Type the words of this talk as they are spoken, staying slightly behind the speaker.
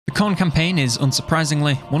Khorne campaign is,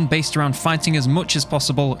 unsurprisingly, one based around fighting as much as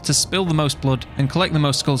possible to spill the most blood and collect the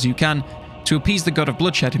most skulls you can to appease the god of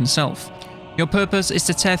bloodshed himself. Your purpose is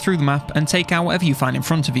to tear through the map and take out whatever you find in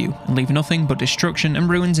front of you, and leave nothing but destruction and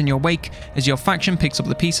ruins in your wake as your faction picks up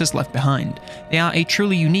the pieces left behind. They are a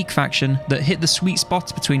truly unique faction that hit the sweet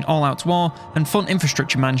spot between all-out war and fun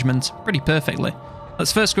infrastructure management pretty perfectly.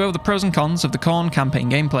 Let's first go over the pros and cons of the Khorne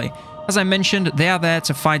campaign gameplay. As I mentioned, they are there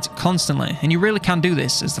to fight constantly, and you really can do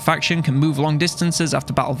this as the faction can move long distances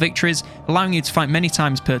after battle victories, allowing you to fight many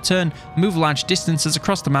times per turn and move large distances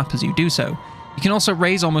across the map as you do so. You can also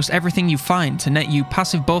raise almost everything you find to net you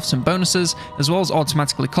passive buffs and bonuses, as well as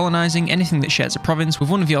automatically colonising anything that shares a province with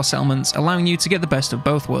one of your settlements, allowing you to get the best of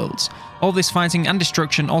both worlds. All this fighting and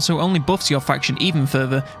destruction also only buffs your faction even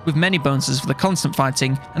further, with many bonuses for the constant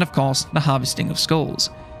fighting and of course the harvesting of skulls.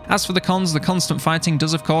 As for the cons, the constant fighting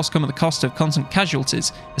does of course come at the cost of constant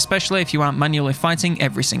casualties, especially if you aren't manually fighting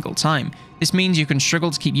every single time. This means you can struggle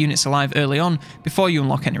to keep units alive early on before you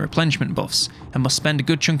unlock any replenishment buffs, and must spend a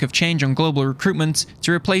good chunk of change on global recruitment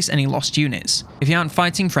to replace any lost units. If you aren't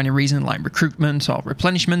fighting for any reason like recruitment or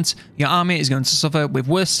replenishment, your army is going to suffer with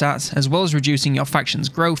worse stats as well as reducing your faction's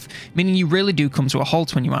growth, meaning you really do come to a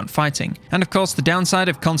halt when you aren't fighting. And of course the downside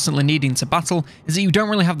of constantly needing to battle is that you don't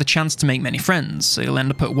really have the chance to make many friends, so you'll end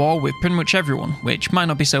up at war with pretty much everyone, which might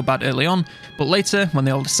not be so bad early on, but later when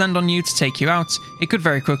they all descend on you to take you out, it could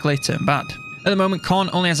very quickly turn bad. At the moment,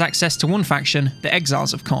 Khorne only has access to one faction, the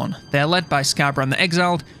Exiles of Khorne. They are led by Skarbrand the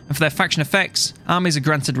Exiled, and for their faction effects, armies are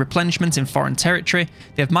granted replenishment in foreign territory,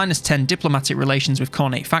 they have -10 diplomatic relations with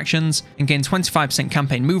Khornate factions, and gain 25%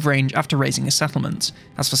 campaign move range after raising a settlement.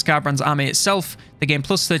 As for Skarbrand's army itself, they gain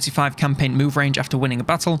 +35 campaign move range after winning a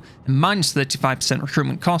battle, and -35%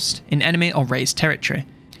 recruitment cost in enemy or raised territory.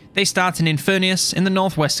 They start in Infernius in the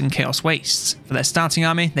northwestern Chaos Wastes. For their starting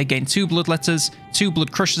army, they gain 2 Bloodletters, 2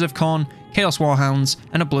 Blood Crushers of Khorne, Chaos Warhounds,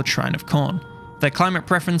 and a Blood Shrine of Khorne. Their climate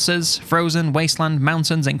preferences, Frozen, Wasteland,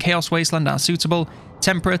 Mountains, and Chaos Wasteland are suitable,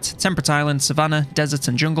 Temperate, Temperate Island, Savannah, Desert,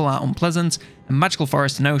 and Jungle are unpleasant, and Magical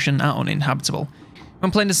Forest and Ocean are uninhabitable.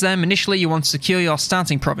 When playing as them, initially you want to secure your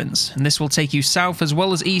starting province, and this will take you south as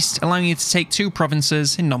well as east, allowing you to take 2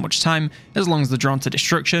 provinces in not much time, as long as the Drawn to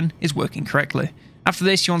Destruction is working correctly. After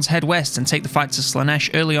this, you want to head west and take the fight to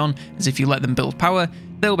Slaanesh early on, as if you let them build power,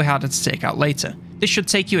 they'll be harder to take out later. This should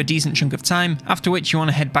take you a decent chunk of time, after which you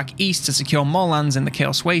want to head back east to secure more lands in the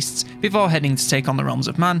Chaos Wastes, before heading to take on the Realms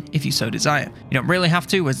of Man, if you so desire. You don't really have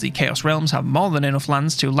to, as the Chaos Realms have more than enough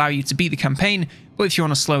lands to allow you to beat the campaign, but if you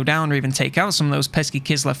want to slow down or even take out some of those pesky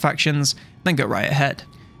Kislev factions, then go right ahead.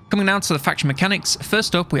 Coming now to the faction mechanics,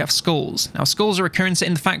 first up we have skulls. Now skulls are a currency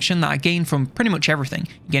in the faction that are gained from pretty much everything.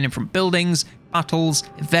 You gain them from buildings, battles,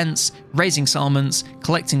 events, raising settlements,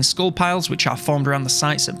 collecting skull piles which are formed around the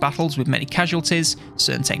sites of battles with many casualties,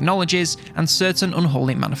 certain technologies, and certain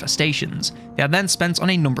unholy manifestations. They are then spent on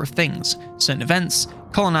a number of things, certain events,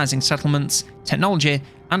 colonising settlements, technology,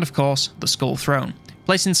 and of course the Skull Throne.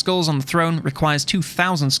 Placing skulls on the throne requires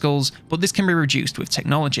 2,000 skulls, but this can be reduced with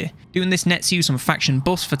technology. Doing this nets you some faction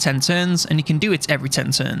buffs for 10 turns, and you can do it every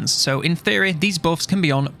 10 turns, so in theory these buffs can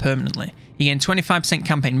be on permanently. You gain 25%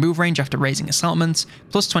 campaign move range after raising a settlement,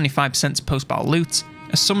 plus 25% post-battle loot,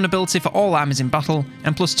 a summon ability for all armies in battle,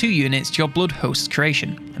 and plus 2 units to your Blood Host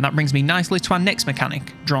creation. And that brings me nicely to our next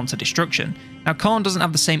mechanic, Drawn to Destruction. Now Khorne doesn't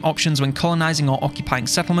have the same options when colonising or occupying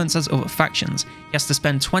settlements as other factions. He has to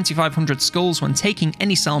spend 2,500 skulls when taking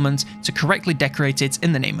any settlement to correctly decorate it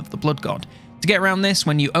in the name of the Blood God. To get around this,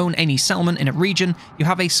 when you own any settlement in a region, you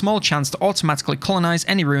have a small chance to automatically colonise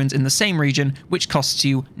any ruins in the same region, which costs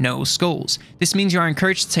you no skulls. This means you are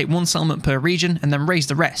encouraged to take 1 settlement per region and then raise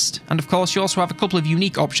the rest. And of course you also have a couple of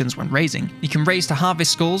unique options when raising. You can raise to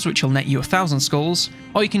harvest skulls, which will net you 1,000 skulls,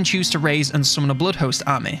 or you can choose to raise and summon a Blood Host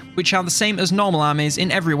army, which are the same as normal armies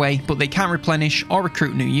in every way, but they can't replenish or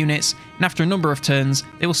recruit new units, and after a number of turns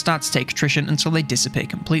they will start to take attrition until they disappear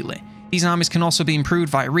completely. These armies can also be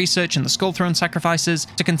improved via research and the Skull Throne sacrifices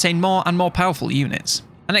to contain more and more powerful units.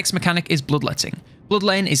 Our next mechanic is Bloodletting.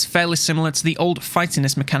 Bloodletting is fairly similar to the old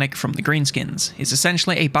fightiness mechanic from the Greenskins. It's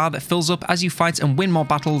essentially a bar that fills up as you fight and win more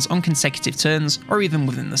battles on consecutive turns, or even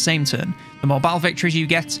within the same turn. The more battle victories you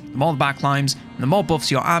get, the more the bar climbs, and the more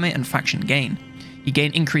buffs your army and faction gain. You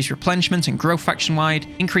gain increased replenishment and growth faction-wide,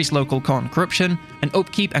 increased local Khorne corruption, and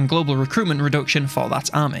upkeep and global recruitment reduction for that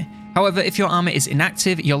army. However, if your army is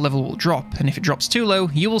inactive, your level will drop, and if it drops too low,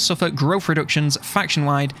 you will suffer growth reductions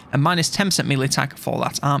faction-wide and -10% melee attack for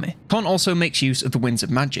that army. Khorne also makes use of the Winds of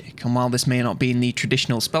Magic, and while this may not be in the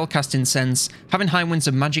traditional spellcasting sense, having high Winds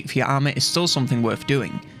of Magic for your army is still something worth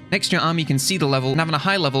doing. Next to your army, you can see the level, and having a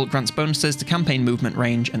high level grants bonuses to campaign movement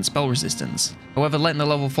range and spell resistance. However, letting the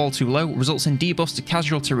level fall too low results in debuffs to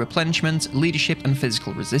casualty replenishment, leadership, and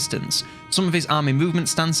physical resistance. Some of his army movement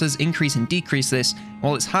stances increase and decrease this.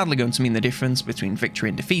 While it's hardly going to mean the difference between victory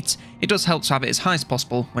and defeat, it does help to have it as high as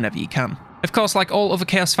possible whenever you can. Of course, like all other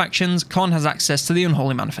Chaos factions, Khorne has access to the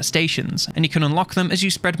Unholy Manifestations, and you can unlock them as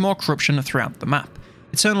you spread more corruption throughout the map.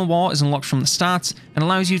 Eternal War is unlocked from the start and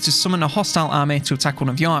allows you to summon a hostile army to attack one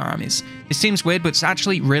of your armies. This seems weird, but it's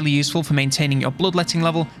actually really useful for maintaining your bloodletting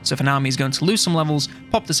level, so if an army is going to lose some levels,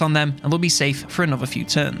 pop this on them and they'll be safe for another few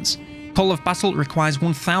turns. Call of Battle requires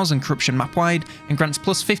 1000 corruption map-wide and grants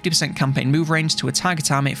plus 50% campaign move range to a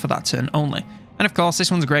target army for that turn only. And of course,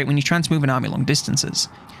 this one's great when you're trying to move an army long distances.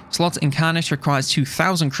 Slaughter Incarnate requires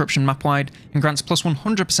 2000 corruption map-wide and grants plus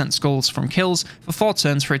 100% skulls from kills for 4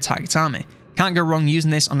 turns for a target army. Can't go wrong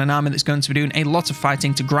using this on an army that's going to be doing a lot of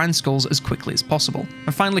fighting to grind skulls as quickly as possible.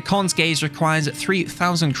 And finally, Khorne's Gaze requires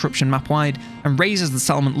 3000 corruption map-wide and raises the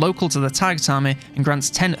settlement local to the target army and grants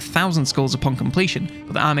 10,000 skulls upon completion,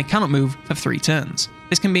 but the army cannot move for 3 turns.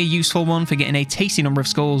 This can be a useful one for getting a tasty number of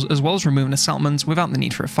skulls as well as removing a settlement without the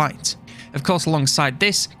need for a fight. Of course, alongside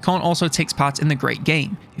this, Khorne also takes part in the Great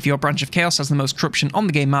Game. If your branch of Chaos has the most corruption on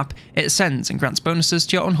the game map, it ascends and grants bonuses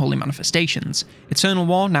to your Unholy Manifestations. Eternal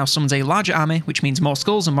War now summons a larger army, which means more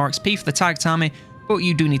skulls and more XP for the target army, but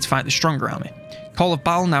you do need to fight the stronger army. Call of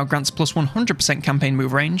Battle now grants plus 100% campaign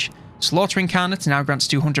move range, Slaughter Incarnate now grants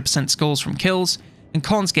 200% skulls from kills, and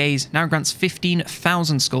Khorne's Gaze now grants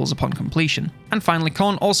 15,000 skulls upon completion. And finally,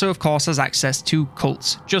 Khorne also of course has access to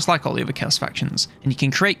cults, just like all the other Chaos factions, and you can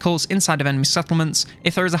create cults inside of enemy settlements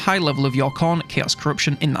if there is a high level of your Khorne Chaos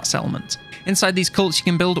corruption in that settlement. Inside these cults you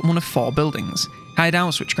can build one of 4 buildings: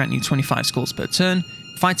 hideouts, which grant you 25 skulls per turn,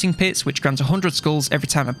 fighting pits, which grant 100 skulls every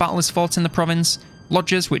time a battle is fought in the province,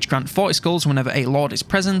 lodges, which grant 40 skulls whenever a lord is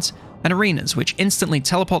present, and arenas, which instantly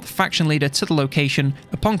teleport the faction leader to the location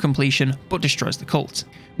upon completion, but destroys the cult.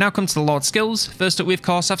 Now come to the Lord skills. First up we of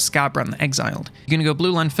course have Scarbrand the Exiled. You're going to go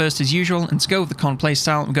blue line first as usual, and to go with the Khorne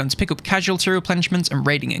playstyle, we're going to pick up casualty replenishment and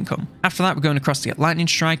raiding income. After that we're going across to get Lightning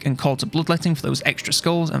Strike and Call to Bloodletting for those extra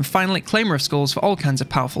skulls, and finally Claimer of Skulls for all kinds of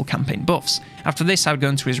powerful campaign buffs. After this I would go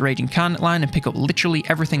into his Raging Incarnate line and pick up literally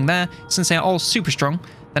everything there, since they are all super strong.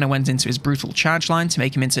 Then I went into his Brutal Charge line to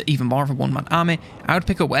make him into even more of a one-man army. I would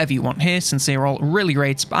pick up whatever you want here since they are all really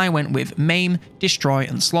great, but I went with Maim, Destroy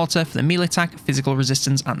and Slaughter for the melee attack, physical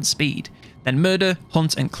resistance and speed. Then Murder,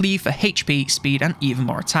 Hunt and Cleave for HP, speed and even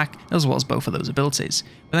more attack, as well as both of those abilities.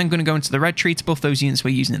 We're then going to go into the red tree to buff those units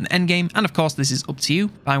we're using in the endgame, and of course this is up to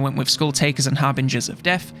you. I went with Skull Takers and Harbingers of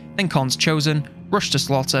Death, then Khorne's Chosen, Rush to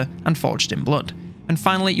Slaughter and Forged in Blood. And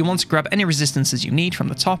finally, you want to grab any resistances you need from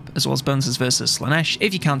the top, as well as bonuses versus Slaanesh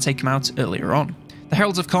if you can't take them out earlier on. The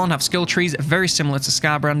Heralds of Khorne have skill trees very similar to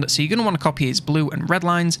Scarbrand, so you're going to want to copy his blue and red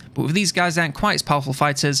lines, but with these guys they aren't quite as powerful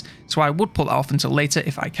fighters, so I would put that off until later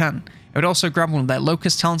if I can. I would also grab one of their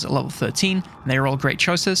Locust talents at level 13, and they are all great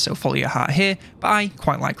choices, so follow your heart here, but I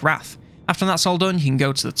quite like Wrath. After that's all done, you can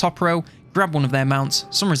go to the top row, grab one of their mounts,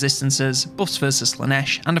 some resistances, buffs versus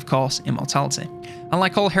Slaanesh, and of course, immortality. And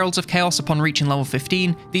like all Heralds of Chaos, upon reaching level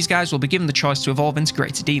 15, these guys will be given the choice to evolve into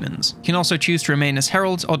Greater Demons. You can also choose to remain as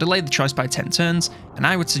Heralds or delay the choice by 10 turns, and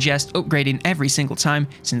I would suggest upgrading every single time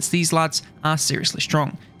since these lads are seriously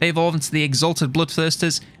strong. They evolve into the Exalted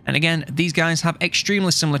Bloodthirsters, and again, these guys have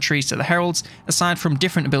extremely similar trees to the Heralds, aside from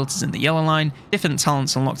different abilities in the yellow line, different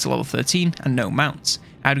talents unlocked to level 13, and no mounts.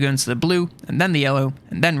 I would go into the blue, and then the yellow,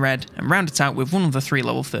 and then red, and round it out with one of the 3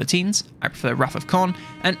 level 13s. I prefer Wrath of Khorne,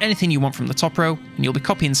 and anything you want from the top row, and you'll be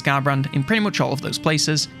copying Scarbrand in pretty much all of those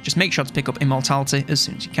places. Just make sure to pick up Immortality as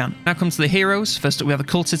soon as you can. Now come to the heroes. First up we have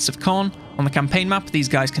the Cultists of Khorne. On the campaign map, these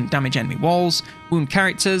guys can damage enemy walls, wound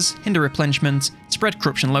characters, hinder replenishment, spread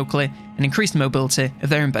corruption locally, and increase the mobility of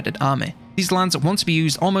their embedded army. These lands want to be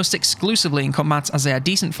used almost exclusively in combat as they are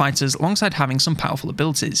decent fighters alongside having some powerful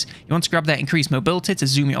abilities. You want to grab their increased mobility to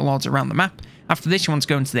zoom your lords around the map. After this you want to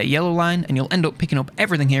go into their yellow line and you'll end up picking up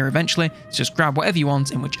everything here eventually, so just grab whatever you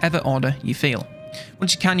want in whichever order you feel.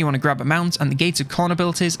 Once you can, you want to grab a mount and the Gates of Khorne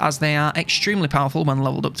abilities as they are extremely powerful when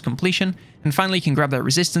leveled up to completion, and finally you can grab their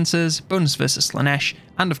resistances, bonus versus Slaanesh,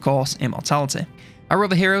 and of course immortality. Our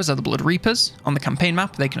other heroes are the Blood Reapers. On the campaign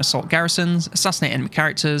map, they can assault garrisons, assassinate enemy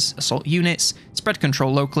characters, assault units, spread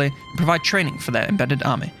control locally, and provide training for their embedded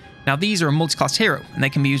army. Now these are a multi-class hero, and they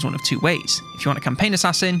can be used one of 2 ways. If you want a campaign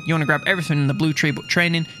assassin, you want to grab everything in the blue tree but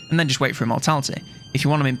training, and then just wait for immortality. If you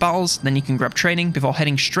want them in battles, then you can grab training before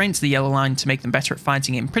heading straight into the yellow line to make them better at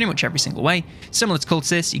fighting in pretty much every single way. Similar to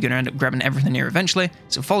Cultists, you're going to end up grabbing everything here eventually,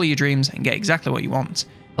 so follow your dreams and get exactly what you want.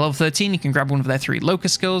 level 13, you can grab one of their 3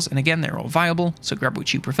 locust skills, and again, they're all viable, so grab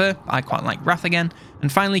which you prefer. I quite like Wrath again.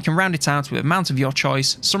 And finally, you can round it out with a mount of your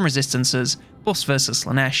choice, some resistances, buffs versus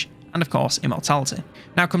Slaanesh, and of course, immortality.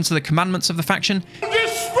 Now come to the commandments of the faction.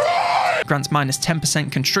 Grants minus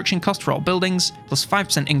 10% construction cost for all buildings, plus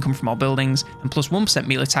 5% income from all buildings, and plus 1%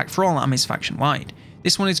 melee attack for all armies faction-wide.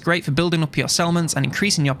 This one is great for building up your settlements and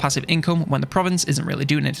increasing your passive income when the province isn't really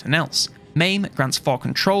doing anything else. Maim grants 4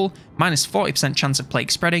 control, minus 40% chance of plague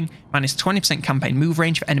spreading, minus 20% campaign move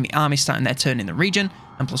range for enemy armies starting their turn in the region,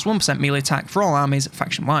 and plus 1% melee attack for all armies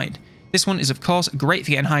faction-wide. This one is of course great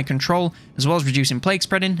for getting high control, as well as reducing plague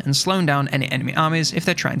spreading and slowing down any enemy armies if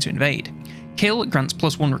they're trying to invade. Kill grants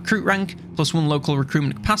plus 1 recruit rank, plus 1 local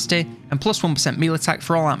recruitment capacity, and plus 1% melee attack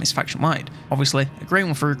for all armies faction-wide. Obviously, a great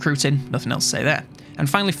one for recruiting, nothing else to say there. And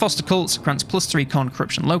finally, Foster Cults grants plus 3 Khorne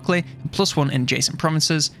corruption locally, and plus 1 in adjacent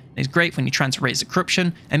provinces. It's great when you're trying to raise the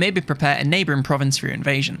corruption, and maybe prepare a neighbouring province for your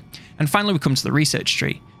invasion. And finally, we come to the research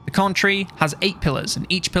tree. The Khorne tree has 8 pillars, and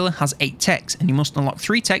each pillar has 8 techs, and you must unlock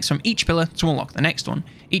 3 techs from each pillar to unlock the next one.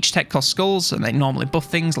 Each tech costs skulls, and they normally buff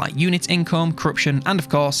things like unit income, corruption, and of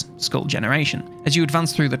course, skull generation. As you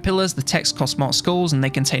advance through the pillars, the techs cost more skulls, and they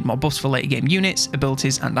contain more buffs for later game units,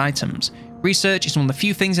 abilities, and items. Research is one of the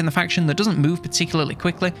few things in the faction that doesn't move particularly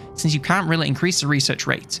quickly, since you can't really increase the research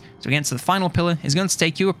rate, so getting to the final pillar is going to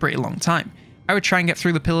take you a pretty long time. I would try and get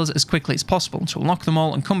through the pillars as quickly as possible to unlock them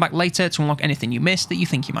all and come back later to unlock anything you missed that you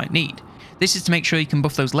think you might need. This is to make sure you can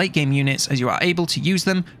buff those late game units as you are able to use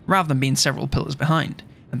them rather than being several pillars behind.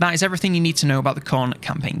 And that is everything you need to know about the Khorne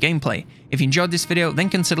campaign gameplay. If you enjoyed this video, then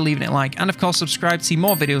consider leaving it a like, and of course subscribe to see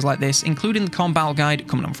more videos like this, including the Khorne Battle Guide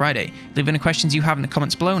coming on Friday. Leave any questions you have in the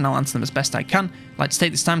comments below and I'll answer them as best I can. I'd like to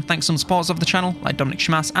take this time to thank some supporters of the channel, like Dominic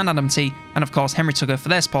Schmass and Adam T, and of course Henry Tugger for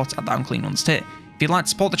their support at the Unclean Ones tier. If you'd like to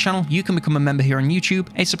support the channel, you can become a member here on YouTube,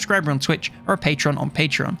 a subscriber on Twitch, or a patron on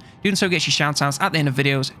Patreon. Doing so gets you shoutouts at the end of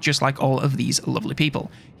videos, just like all of these lovely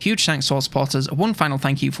people. Huge thanks to all supporters, one final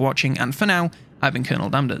thank you for watching, and for now, I've been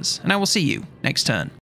COLONELDAMNEDERS, and I will see you next turn.